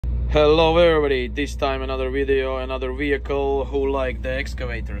Hello everybody, this time another video, another vehicle. Who like the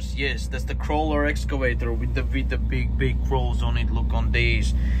excavators? Yes, that's the crawler excavator with the big crawls on it. Look on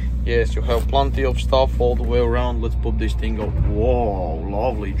these. Yes, you have plenty of stuff all the way around. Let's put this thing up. Whoa,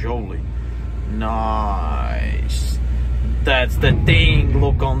 lovely jolly, nice. That's the thing.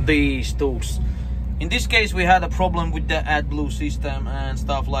 Look on these tools. In this case, we had a problem with the AdBlue system and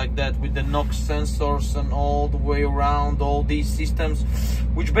stuff like that, with the NOx sensors and all the way around all these systems,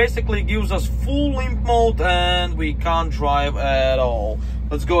 which basically gives us full limp mode and we can't drive at all.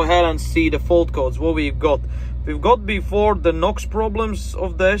 Let's go ahead and see the fault codes. What we've got. We've got before the NOx problems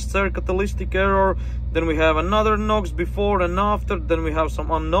of the SCR catalytic error. Then we have another NOx before and after. Then we have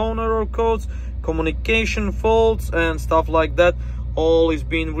some unknown error codes, communication faults and stuff like that. All is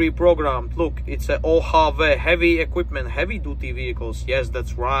being reprogrammed. Look, it's a OHV, heavy equipment, heavy duty vehicles. Yes,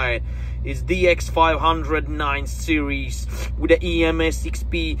 that's right. It's DX509 series with the EMS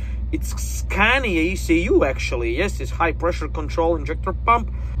XP. It's Scania ECU actually. Yes, it's high pressure control injector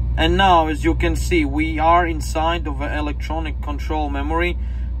pump. And now, as you can see, we are inside of an electronic control memory.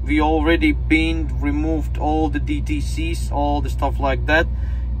 We already removed all the DTCs, all the stuff like that.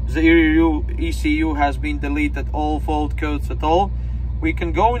 The ECU has been deleted, all fault codes at all. We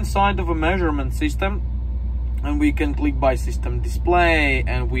can go inside of a measurement system and we can click by system display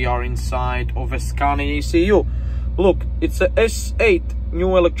and we are inside of a Scania ECU. Look, it's a S8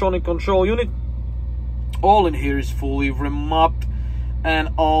 new electronic control unit. All in here is fully remapped and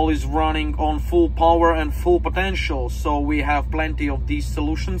all is running on full power and full potential. So we have plenty of these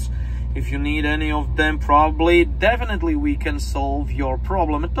solutions. If you need any of them, definitely we can solve your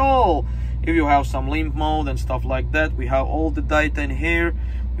problem at all. If you have some limp mode and stuff like that, we have all the data in here.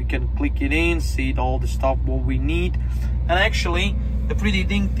 We can click it in, see all the stuff what we need. And actually, the pretty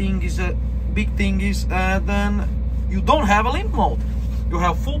big thing is then you don't have a limp mode. You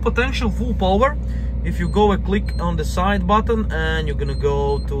have full potential, full power. If you go and click on the side button and you're gonna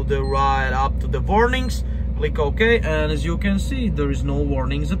go to the right up to the warnings, click OK, and as you can see, there is no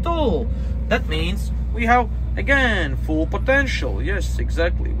warnings at all. That means we have again full potential. Yes,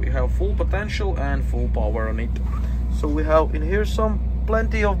 exactly, we have full potential and full power on it. So we have in here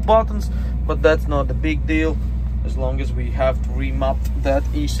plenty of buttons, but that's not a big deal as long as we have to remap that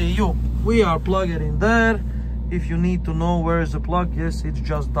ECU. We are plugged in there. If you need to know where is the plug, yes, it's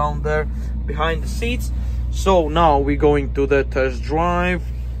just down there behind the seats. So now we're going to the test drive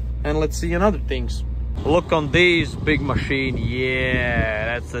and let's see another things. Look on this big machine. Yeah,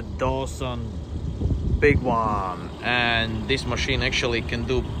 that's a DOOSAN big one, and this machine actually can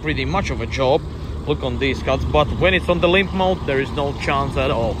do pretty much of a job. Look on these cuts, but when it's on the limp mode there is no chance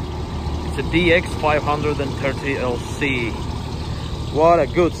at all. It's a DX530LC. What a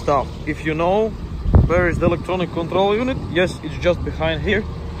good stuff. If you know where is the electronic control unit, yes, it's just behind here.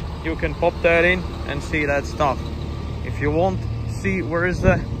 You can pop that in and see that stuff. If you want to see where is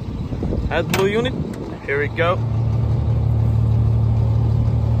the AdBlue unit, here we go.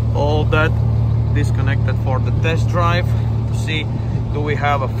 All that disconnected for the test drive to see do we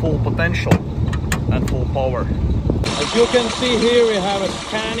have a full potential and full power. As you can see here, we have a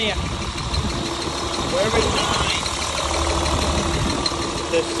Scania. Very nice.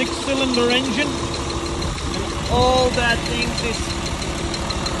 The 6-cylinder engine and all that things is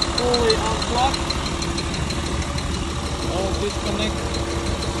fully unplugged. All disconnected.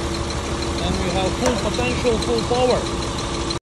 And we have full potential, full power.